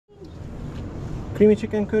creamy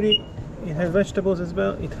chicken curry. It has vegetables as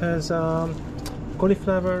well. It has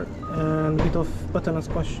cauliflower and a bit of butternut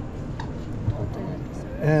squash.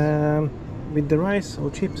 With the rice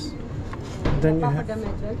or chips. Then you have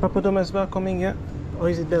papadum as well coming, yeah. Or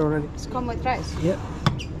is it there already? It's come with rice. Yeah.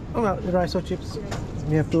 Oh well, the rice or chips.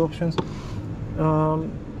 We have two options.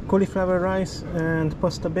 Cauliflower rice and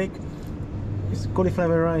pasta bake. It's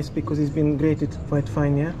cauliflower rice because it's been grated quite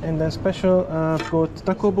fine, yeah. And then special, I've got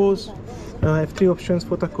taco balls. I have three options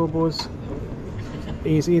for taco balls.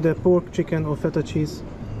 Is either pork, chicken or feta cheese.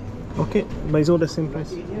 Okay, but it's all the same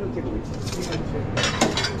price.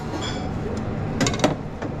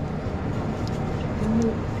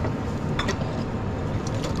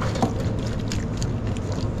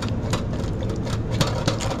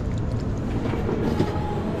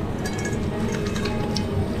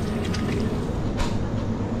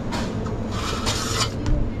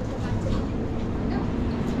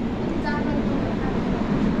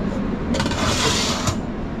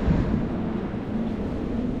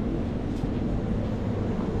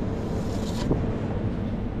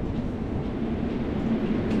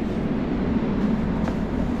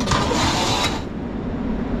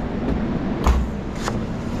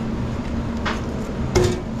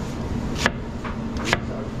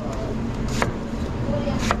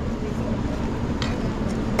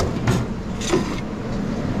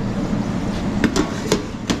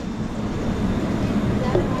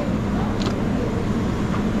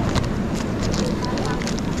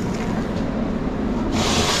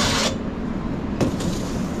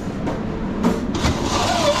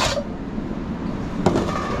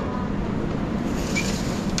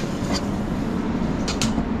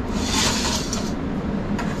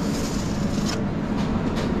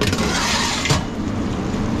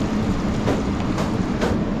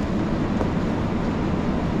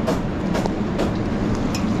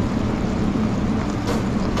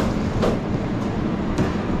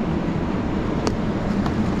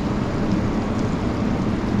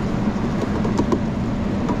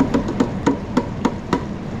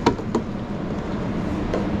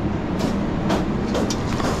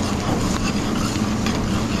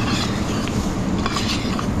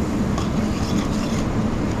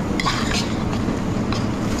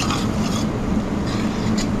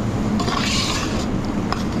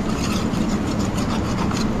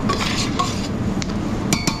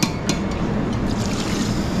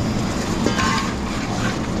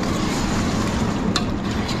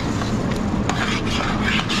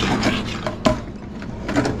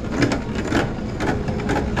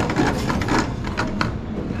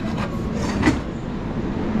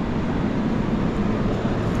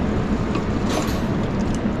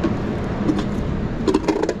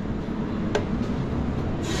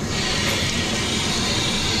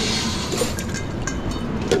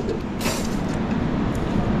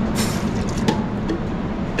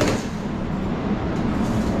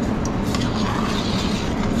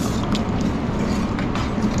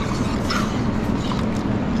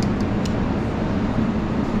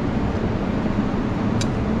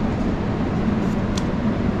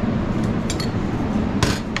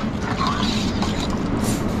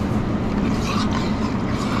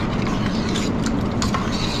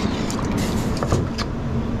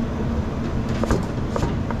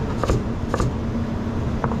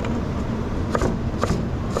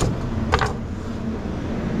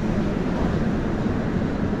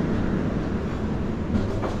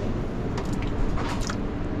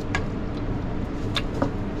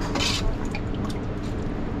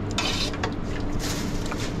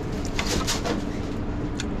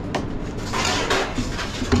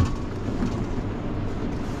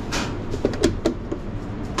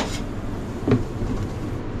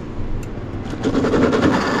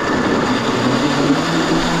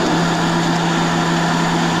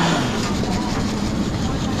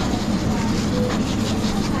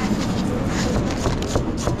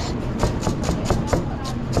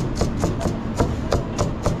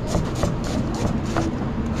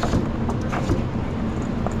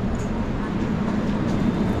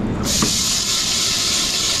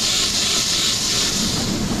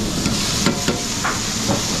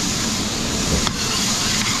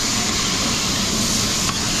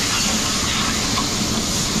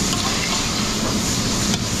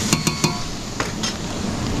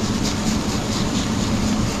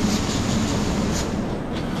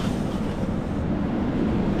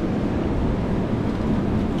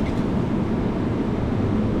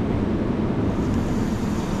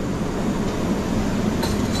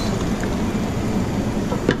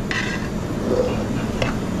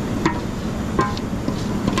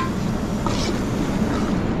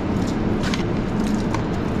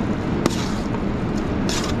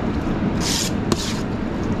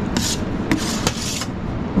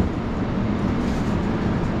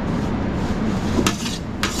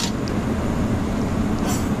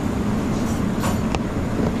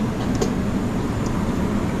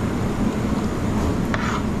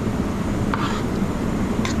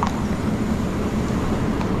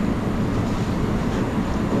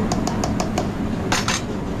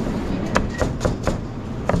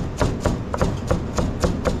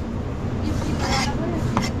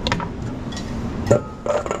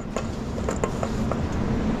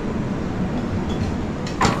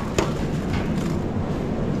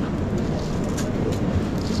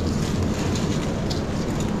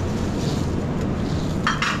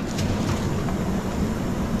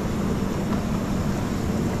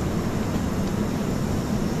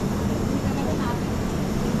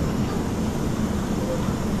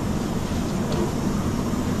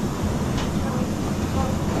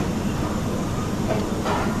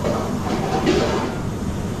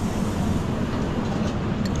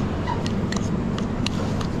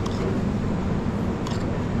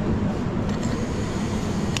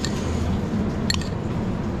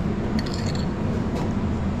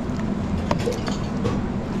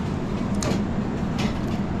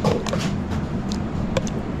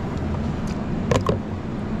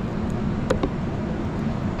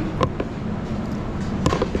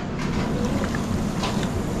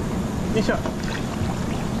 Misha.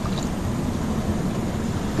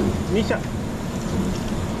 Misha.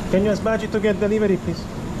 Can you ask Baji to get delivery, please?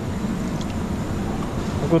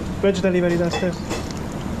 A good veg delivery downstairs.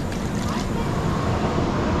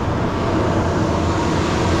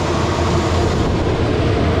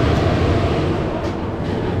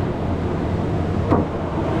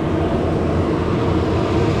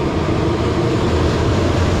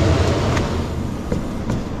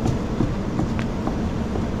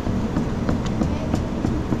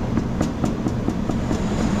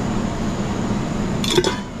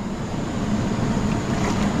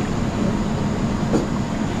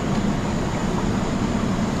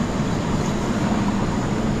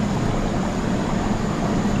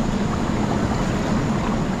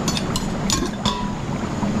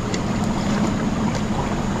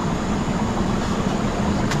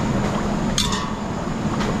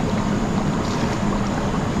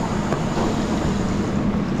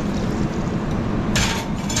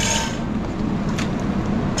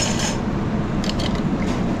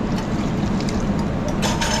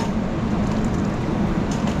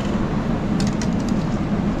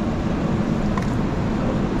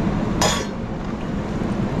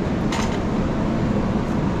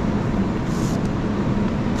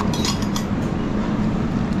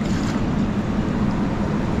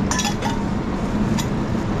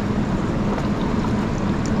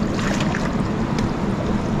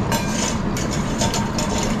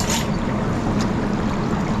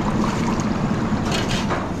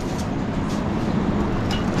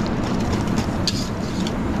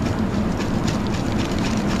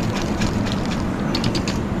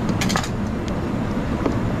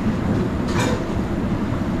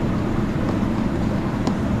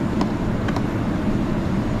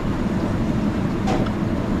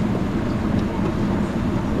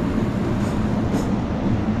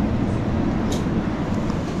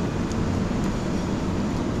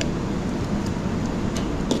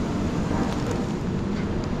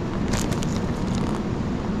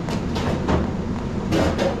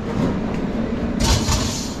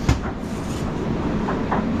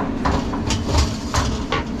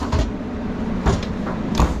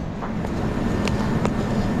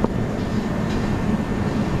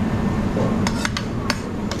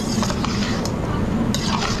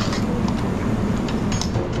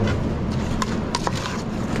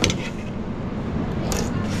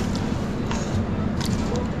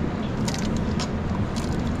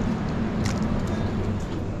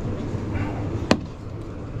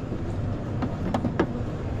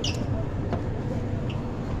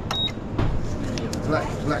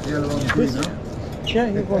 Black, yellow, and green, huh? Yeah,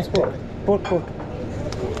 he wants pork. Pork.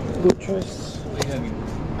 Good choice.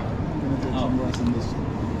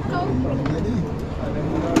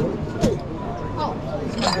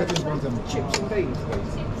 Chips and beans.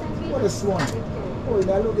 What a swan. Oh,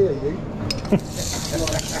 now look here, you.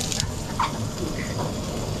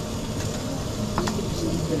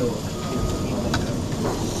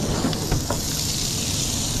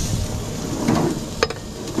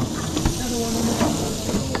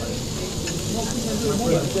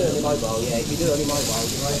 Mobile, yeah. If you do it on your mobile,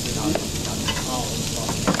 you won't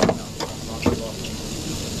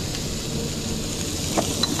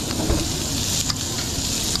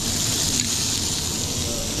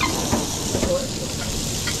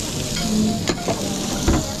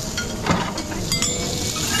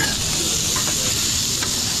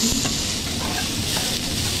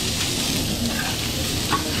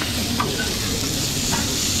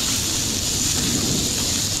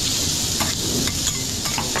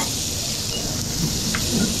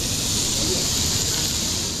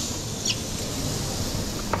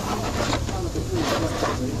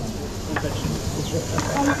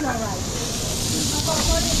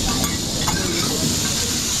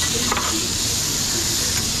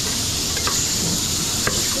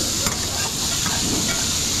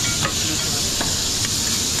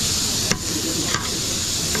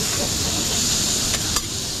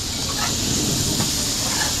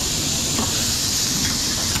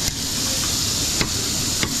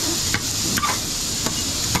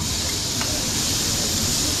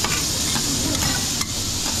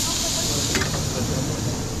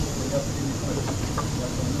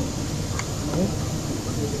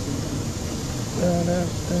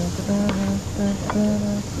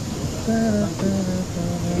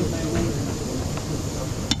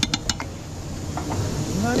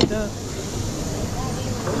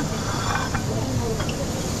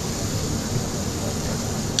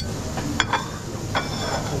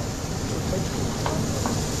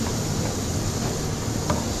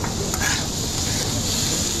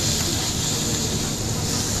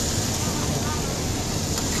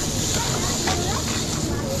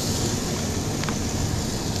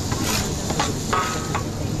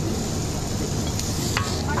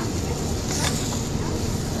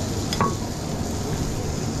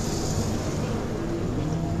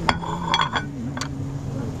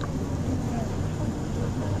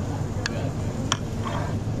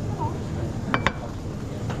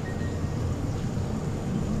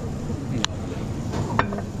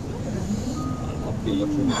Oh,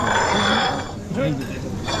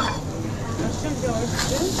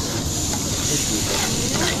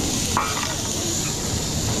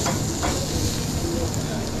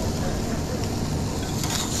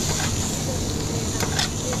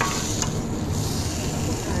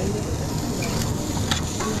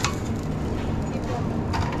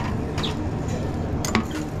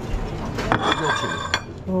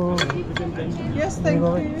 Yes, thank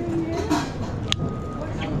you.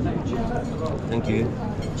 Thank you.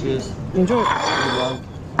 Cheers. Enjoy. Good one.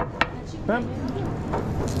 Pam?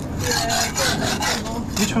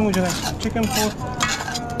 Which one would you like? Chicken, pork?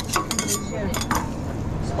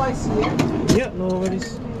 Spicy, yeah? Yeah, no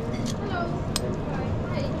worries.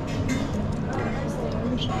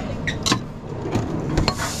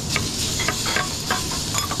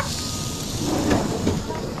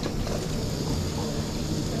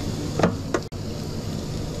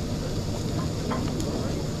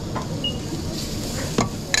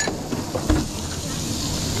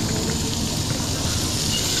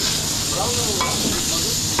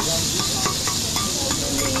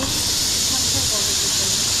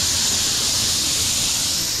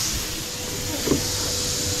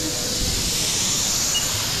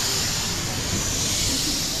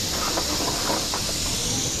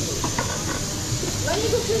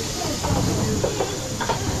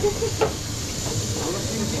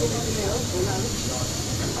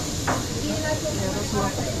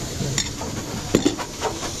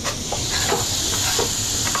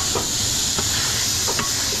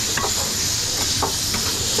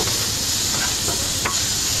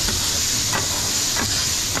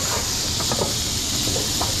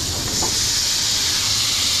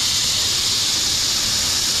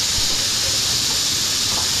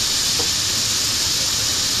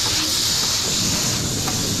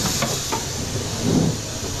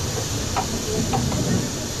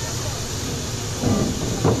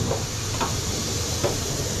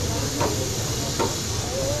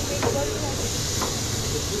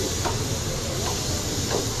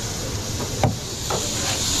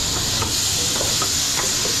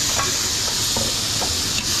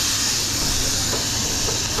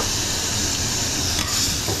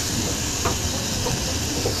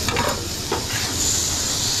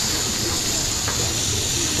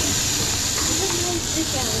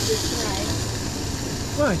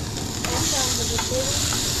 Why?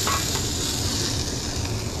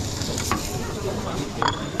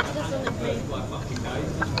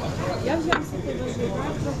 Ja wziąłam sobie tego żywa,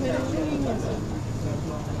 trochę ryżu i mięso.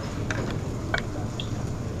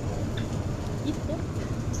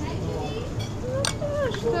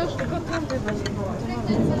 No też tylko tam chyba nie było.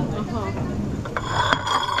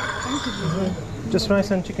 Aha. Just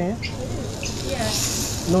rice and chicken, yeah?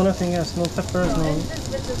 Yes. No, nothing else. No peppers, no. And this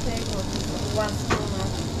vegetable, one spoon.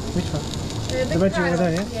 Which one? The veggie carrot, over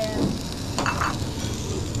there, yeah? Yeah.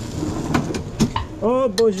 O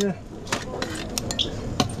Boże!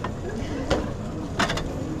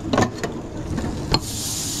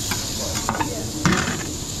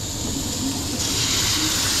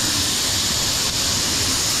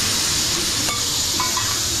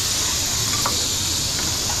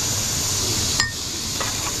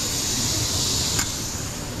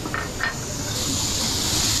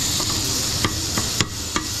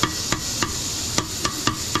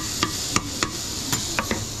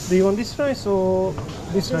 Do you want this rice or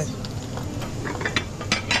this rice?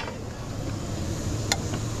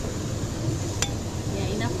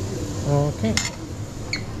 Yeah, enough. Okay.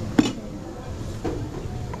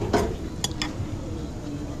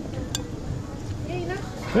 Yeah,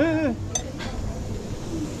 enough. Eh,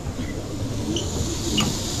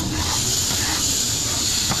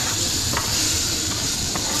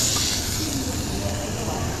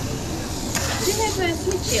 Do you have a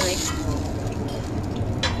sweet chili?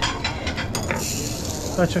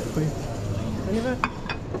 I'll check for you. Anywhere?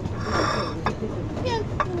 Yeah.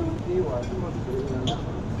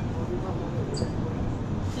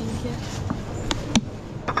 Thank you.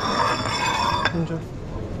 Enjoy.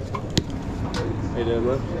 How you doing,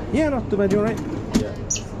 man? Yeah, not too bad. You alright? Yeah.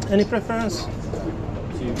 Any preference?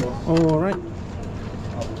 See you, boss. All right.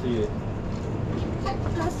 Up to you.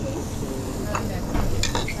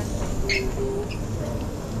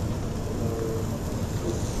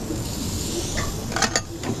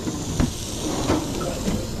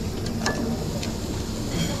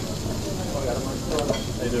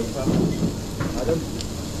 How you doing, pal? Adam?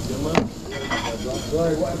 Good, man?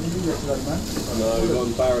 Right, what have you done yesterday, man? I know, we got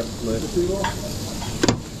embarrassed, mate.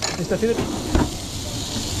 Mr. Philip?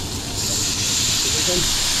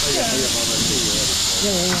 Yeah,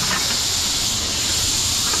 yeah, yeah.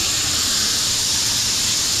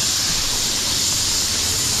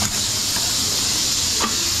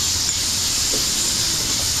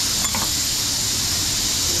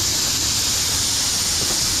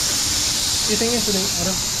 eating yesterday,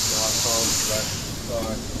 Adam? No, I can't today.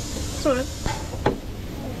 Sorry. Sorry.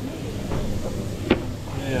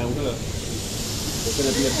 Yeah, I'm gonna. There's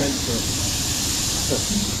gonna be a bench.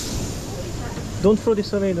 Don't throw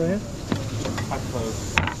this away though, yeah?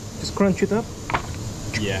 Just crunch it up.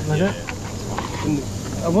 Yeah, Like yeah, that?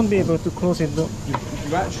 yeah. I won't be able to close it though.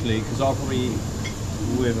 You actually, because I'll probably eat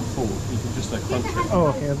with a fork, you can just crunch it. Oh,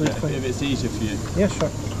 okay, I'll do it Yeah, for you. if it's easier for you. Yeah, sure.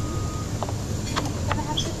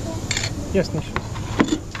 Yes, Nish.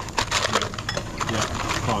 Yeah,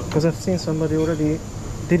 fine. Because I've seen somebody already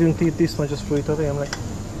didn't eat this one, just threw it away. I'm like,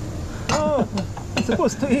 oh, I'm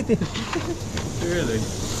supposed to eat it. Really?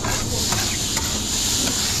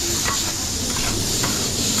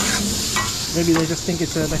 Maybe they just think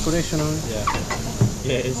it's a decoration only. Yeah.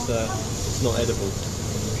 Yeah, it's not edible.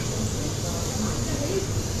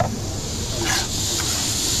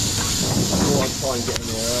 I thought I'd try and get in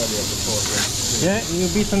there earlier before it went. Yeah, you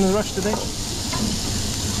beaten the rush today?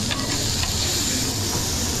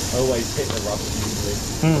 I always hit the rush usually.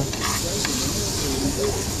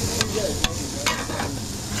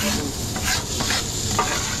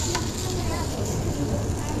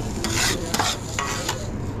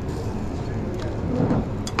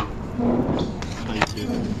 Thank you.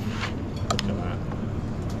 Look at that.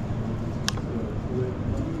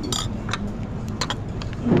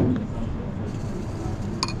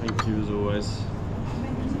 Thank you as always.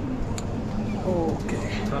 Okay.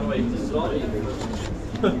 How do I even start?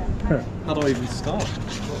 How do I even start?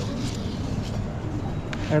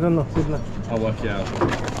 I don't know, good luck. I'll work it out.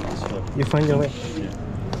 That's fine. You find your way. Yeah.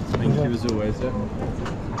 Thank you as always.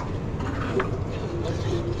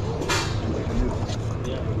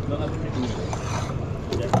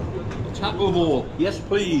 Tackle ball. Yes,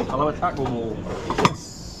 please. I'll have a tackle ball.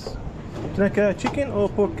 Yes. Do you like chicken or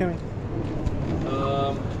pork curry?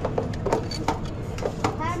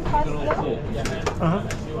 Chicken or pork?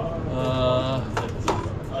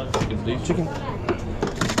 Chicken, please. Chicken.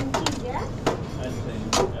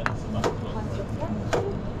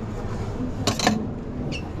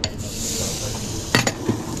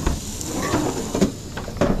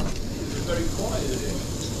 Very quiet here.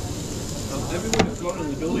 Everyone has gone in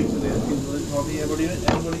the building today. There's hardly anybody in.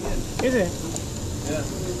 Is it? Yeah.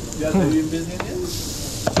 Yeah, have you been busy in here?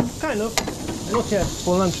 Kind of. Not yet,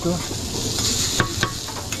 for lunch though.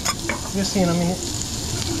 We'll see in a minute.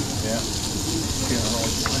 Yeah.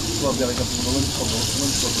 Well, going up to the lunch club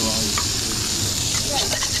around.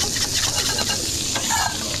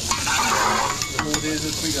 The 4 days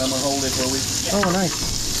this week, I'm on holiday for a week. Oh, nice.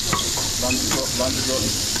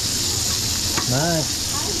 Lanzarote. Nice.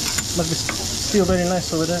 Must be still very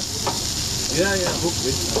nice over there. Yeah,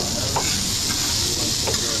 hopefully.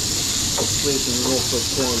 A place in the northwest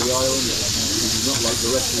corner of the island, which is not like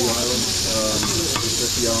the rest of the island. The rest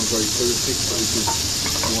of the island is very touristic, but this is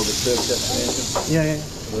more of a surf destination. Yeah.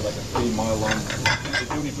 We're like a 3-mile long. It's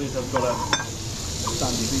the only place I've got a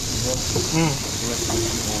sandy beach as well. The rest of it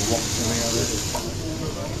is all rocks and everything out there.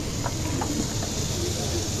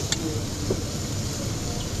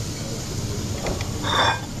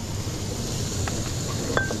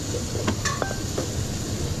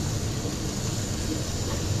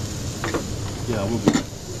 Yeah, I will be.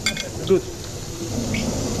 Good.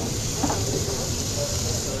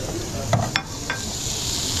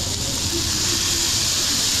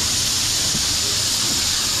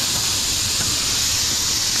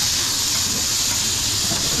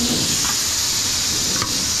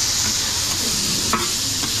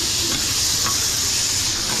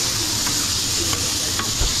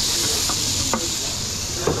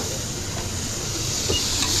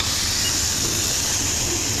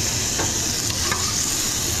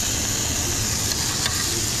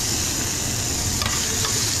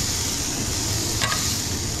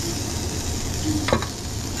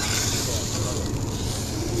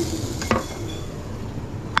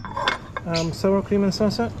 Sour cream and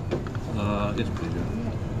salsa? Yes, please.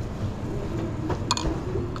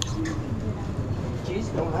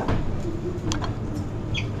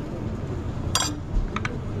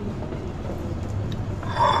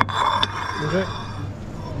 Enjoy.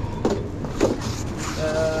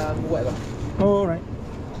 Whatever. Oh, all right.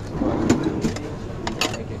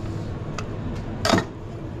 Thank you.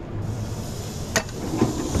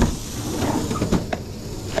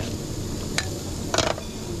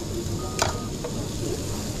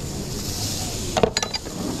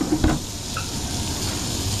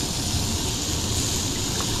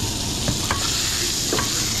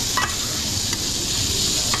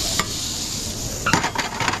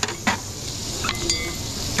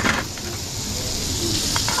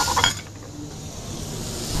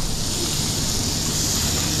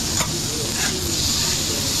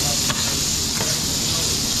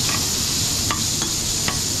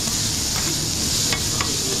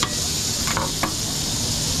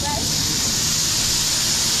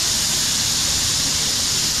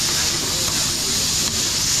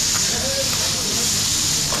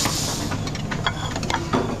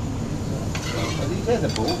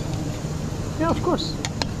 pork? Yeah, of course.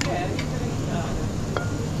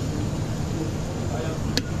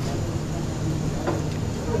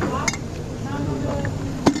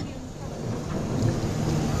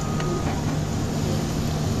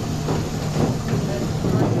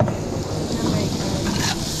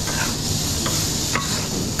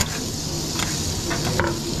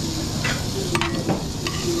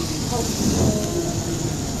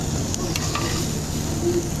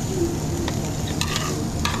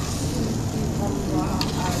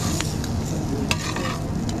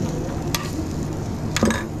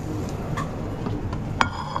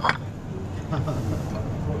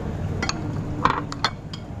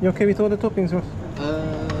 You okay with all the toppings? Or?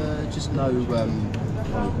 Just no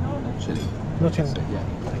chili. No chili. Yeah,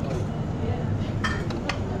 thank you.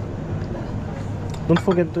 Don't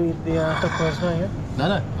forget to eat the taco as well, yeah?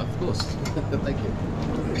 No, of course. Thank you.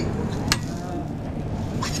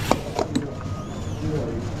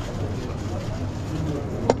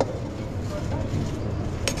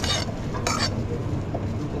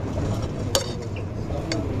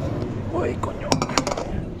 Oi, coño.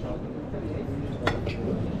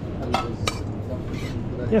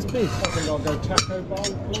 Yes, please. I think I'll go taco bowl,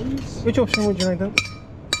 please. Which option would you like then?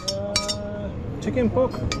 Chicken,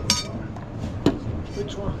 pork?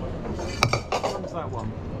 Which one? One's that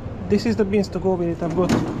one. This is the beans to go with it. I've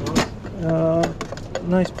got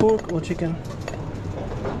nice pork or chicken.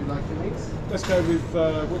 Let's go with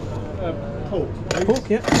pork. Please. Pork,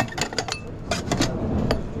 yeah.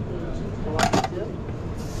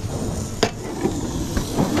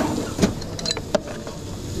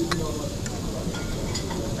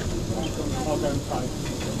 I'll go and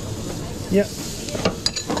pay. Yeah.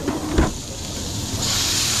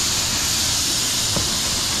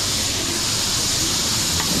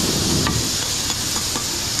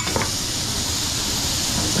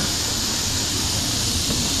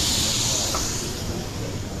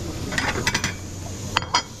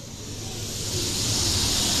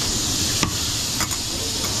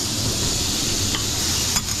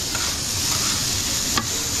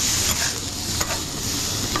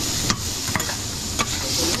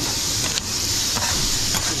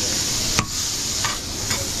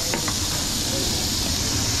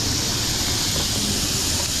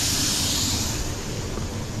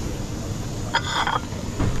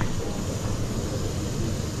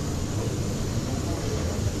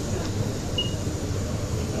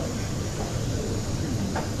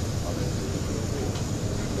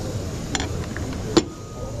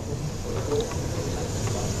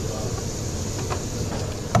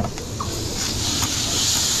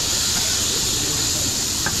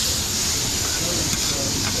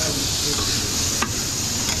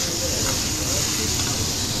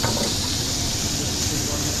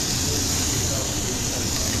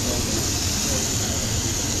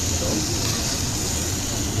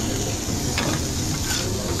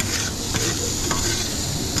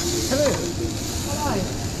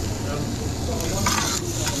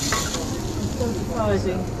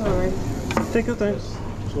 Surprising, sorry. Take your time.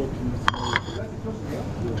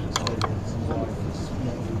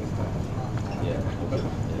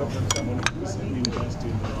 University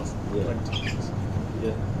in the last 20 years.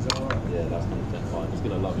 Yeah. Is that alright? Yeah, that's fine. He's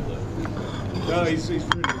gonna love it though. No, he's really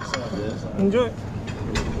excited. Enjoy.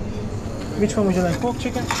 Which one would you like? Pork,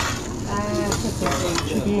 chicken?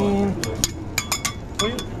 Chicken. For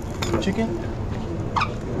you? Chicken?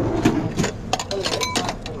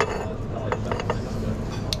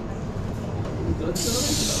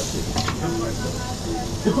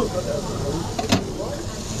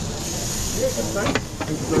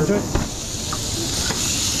 Enjoy.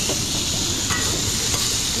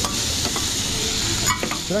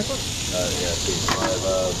 You like one? Yeah, please. I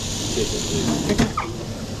have chicken, please. Chicken?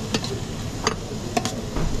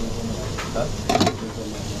 Huh?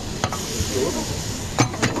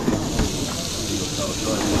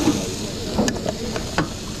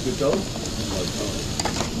 Good goal?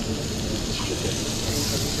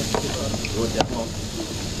 You want that one?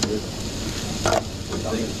 Good.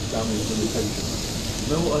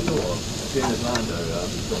 You know what I thought of? Being in Orlando,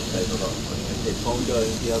 if Pongo,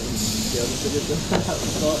 the other figures,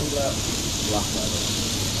 starting black. Black, I don't know.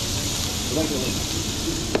 I like it.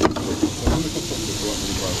 So I'm going to put this one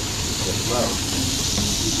really well. Well.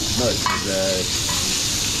 No,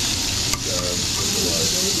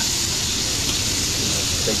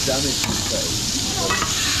 they damaged his face. So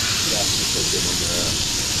you have to put him on the...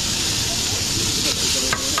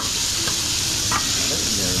 I don't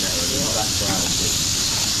think they're in there, they're background.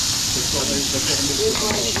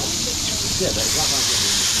 Yeah, they're background.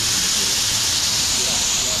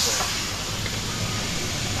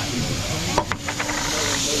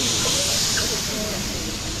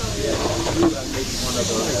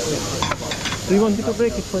 Do you want me to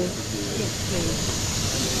break it for you? Yes, please.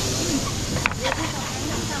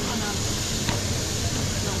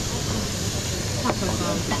 Couple of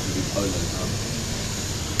them.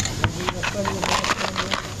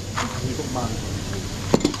 You've got money.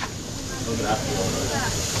 I'm gonna have to.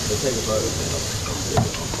 They'll take a photo of it.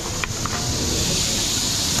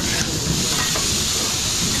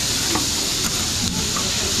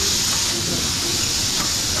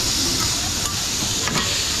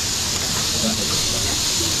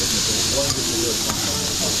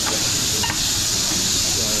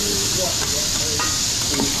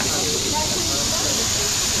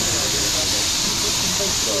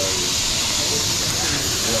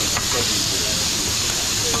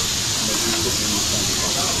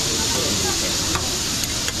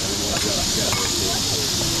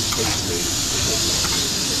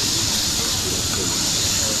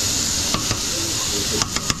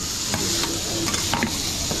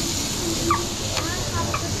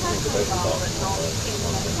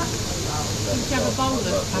 Did you have a bowl of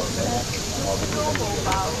pasta?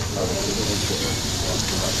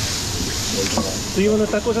 Do you want the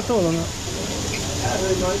tacos at all or not?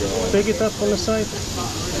 Take it up on the side.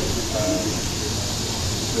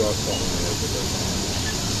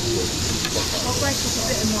 I'll break up a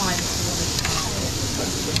bit of mine if you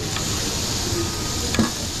want.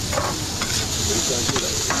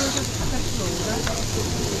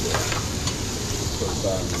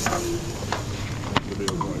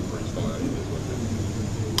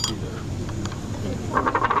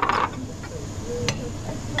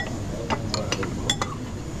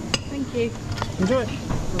 Thank you. Enjoy.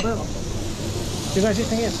 Well, you guys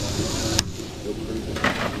eating it?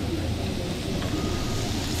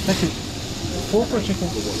 That's it. Pork or chicken?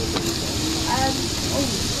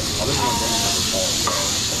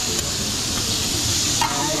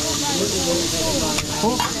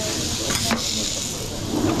 Pork?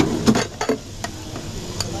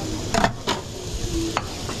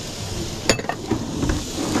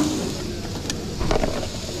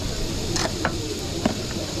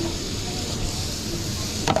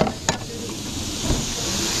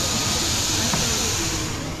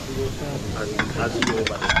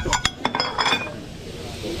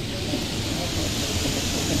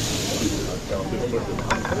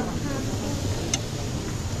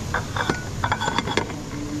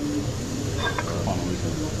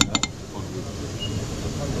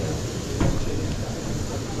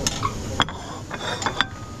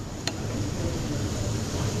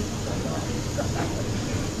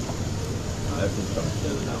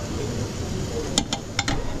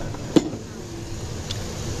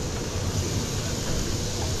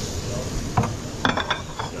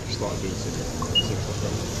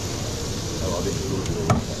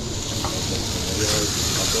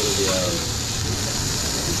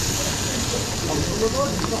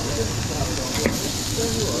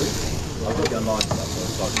 I've got you online for that, so I'll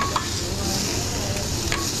start with that.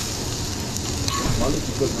 My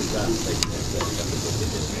little book is that, basically, so you have to book it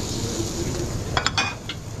in.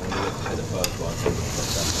 I'm going to look at the first one, so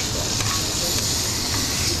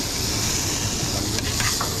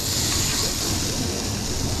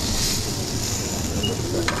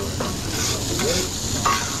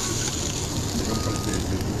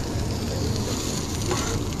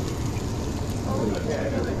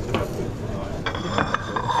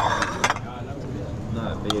no,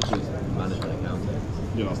 BH's management accountant.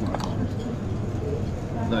 Yeah, that's not account.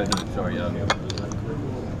 No, sorry, that might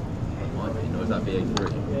be, no, is that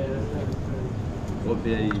BA3? What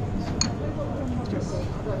BA?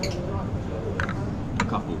 A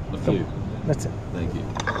couple, a few. That's it. Thank you.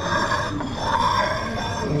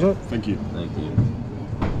 Enjoy. Thank you. Thank you.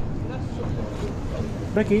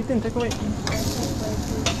 Becky, eat and take away.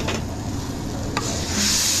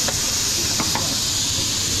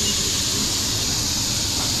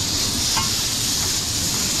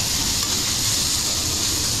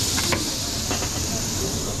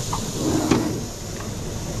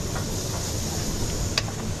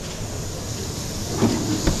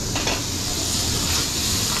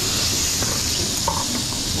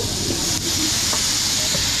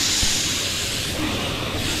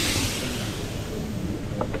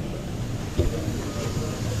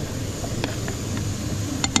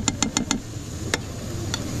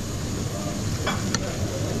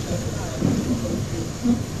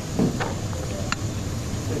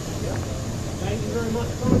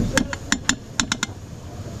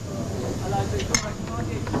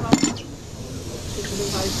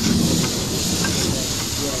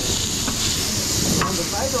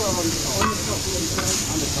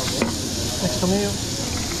 Next to me.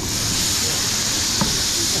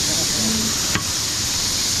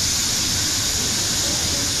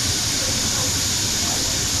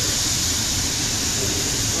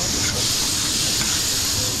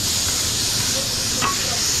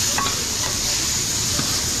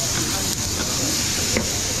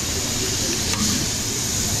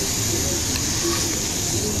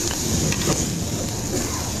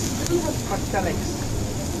 salads.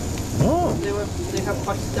 Oh, They have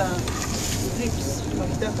pasta strips,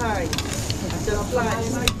 pasta pie, pasta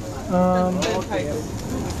slice, and pies.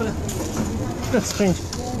 that's strange.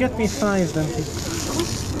 Get me 5 then, please.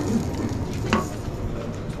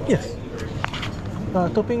 Yes.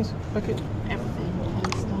 Toppings, packet. Everything.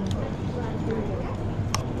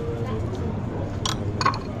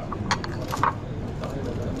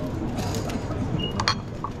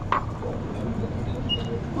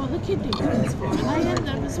 Well, the kidney beans for? Are they in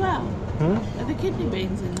them as well? Hmm? Are the kidney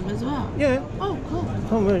beans in them as well? Yeah. Oh, cool.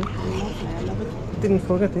 Oh, very. Lovely. I love it. Didn't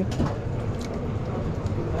forget it.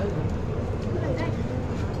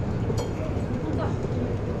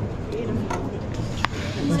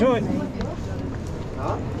 Enjoy.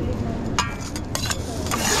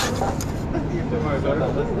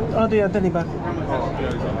 Oh, they are deli bag.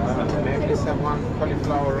 May I please have one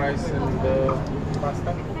cauliflower rice and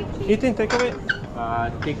pasta? Eating takeaway.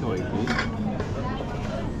 Takeaway, please.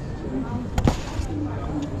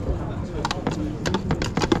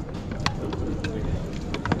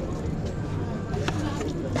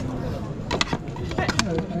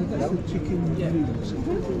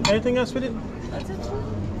 Anything else with it?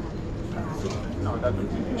 No, that would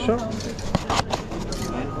be. Sure.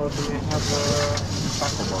 And or do we have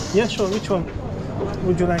taco bar? Yeah, sure. Which one?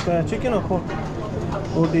 Would you like chicken or pork?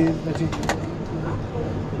 Or the veggie?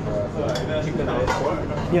 Chicken or pork?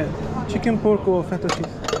 Yeah. Chicken, pork, or feta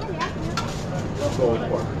cheese? Go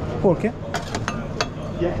pork. Pork, yeah?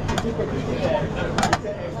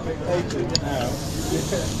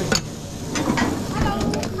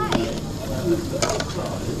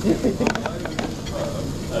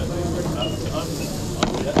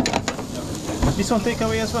 This one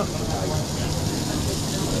takeaway as well?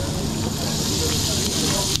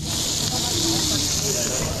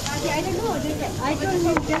 I don't know. I don't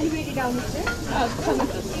have delivery downstairs.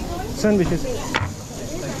 Sandwiches.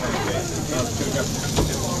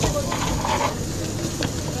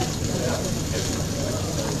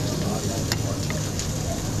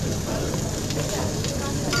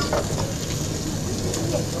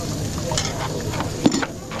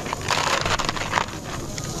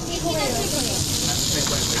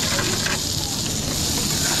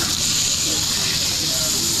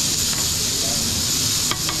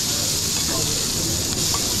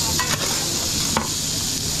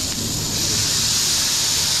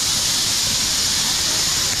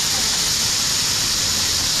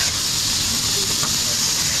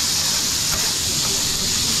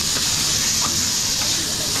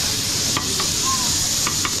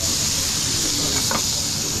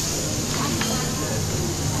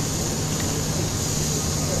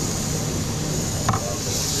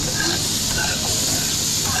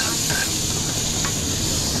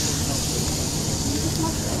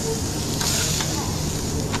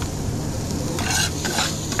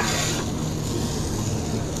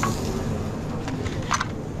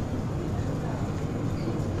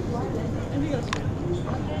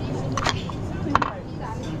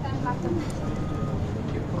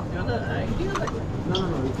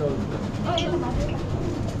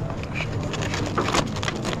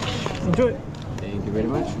 Enjoy. Thank you very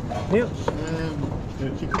much. Yeah.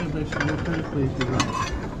 Chicken and vegetable curry, please.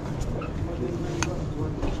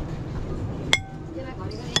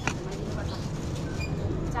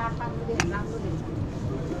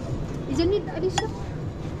 Isn't it additional?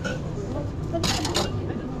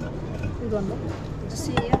 You don't know?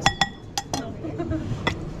 Say yes.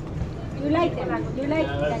 You like that? You like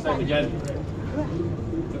that?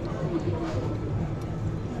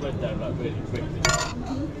 Went down like really quickly.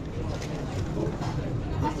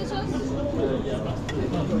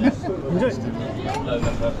 Enjoy.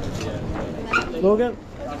 Logan,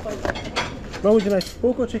 what would you like?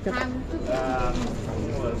 Pork or chicken?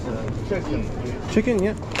 Chicken. Chicken,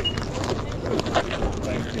 yeah.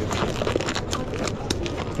 Thank you.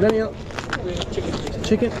 Daniel.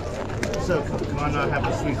 Chicken. So, can I not have a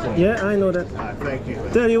sweet one? Yeah, I know that. Thank you.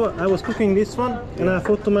 Tell you what, I was cooking this one and I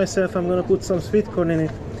thought to myself I'm gonna put some sweet corn in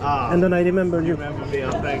it. And then I remembered you. Remember me,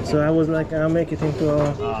 thank you. So I was like, I'll make it into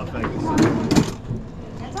a... Thank you so much.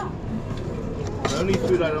 The only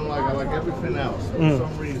food I don't like, I like everything else for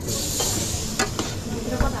some reason.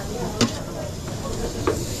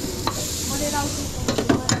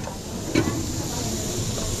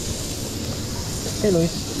 Hey,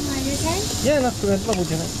 Luis. Are you okay? Yeah, not too bad. What would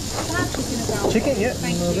you like? Chicken, yeah.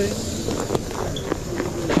 Okay.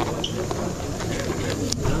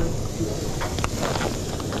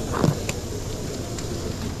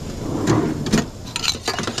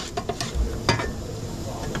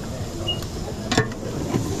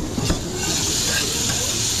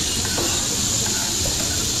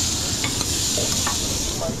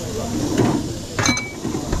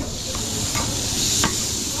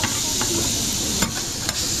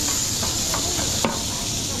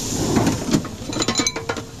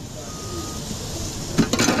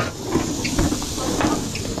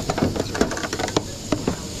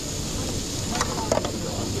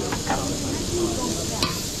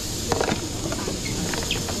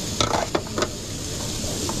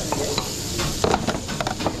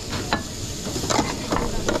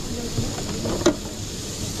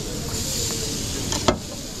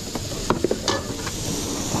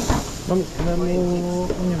 mu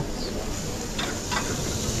onions.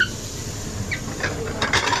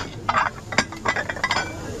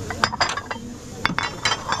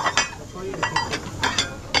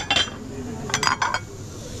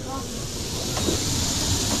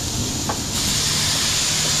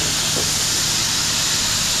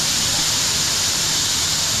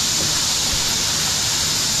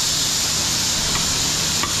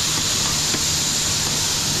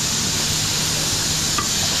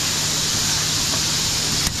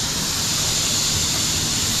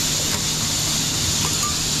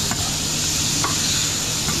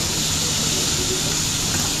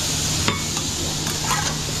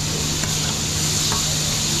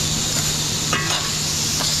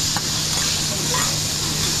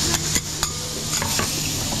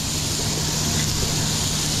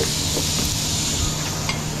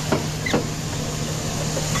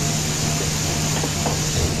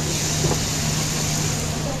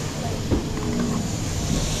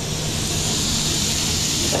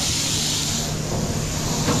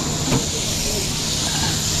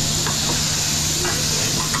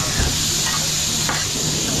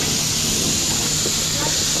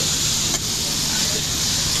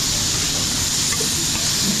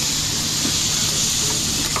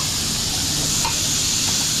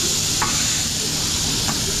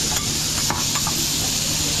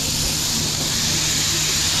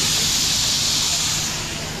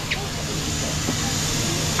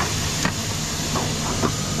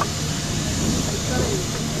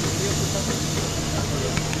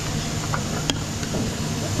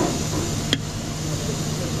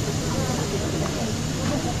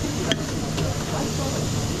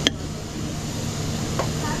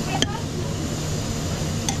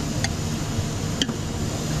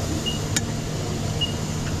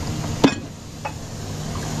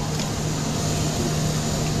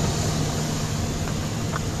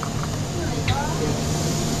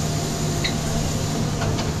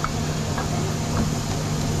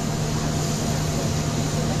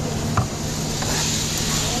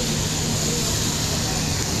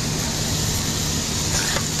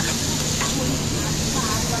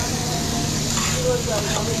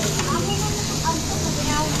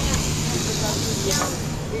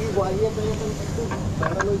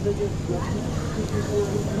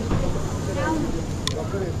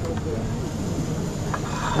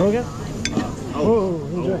 Okay. Oh,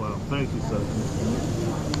 enjoy. wow. Thank you, sir.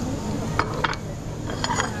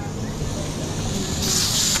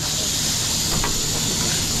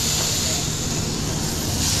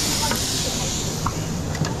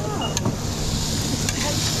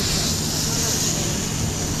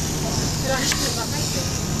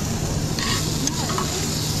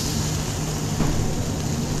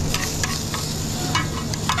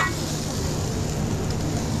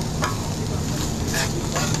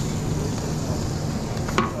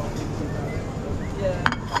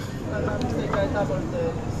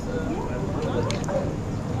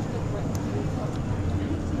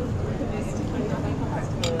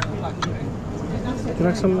 Would you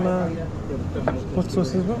like some hot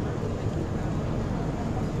sauce as well?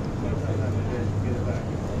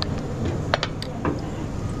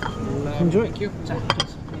 Enjoy. Thank you.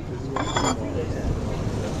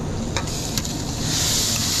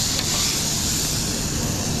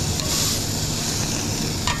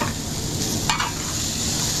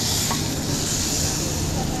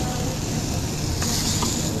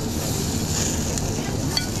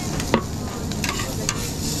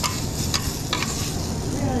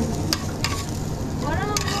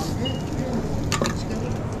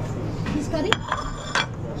 This curry?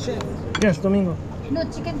 Yes, Domingo. No,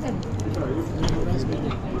 chicken curry.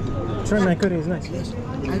 Try my curry, it's nice.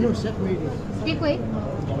 I know, chef made it. Take away.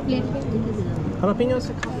 Plate. Jalapenos.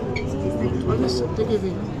 Take it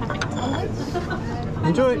away.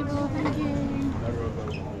 Enjoy. Thank you.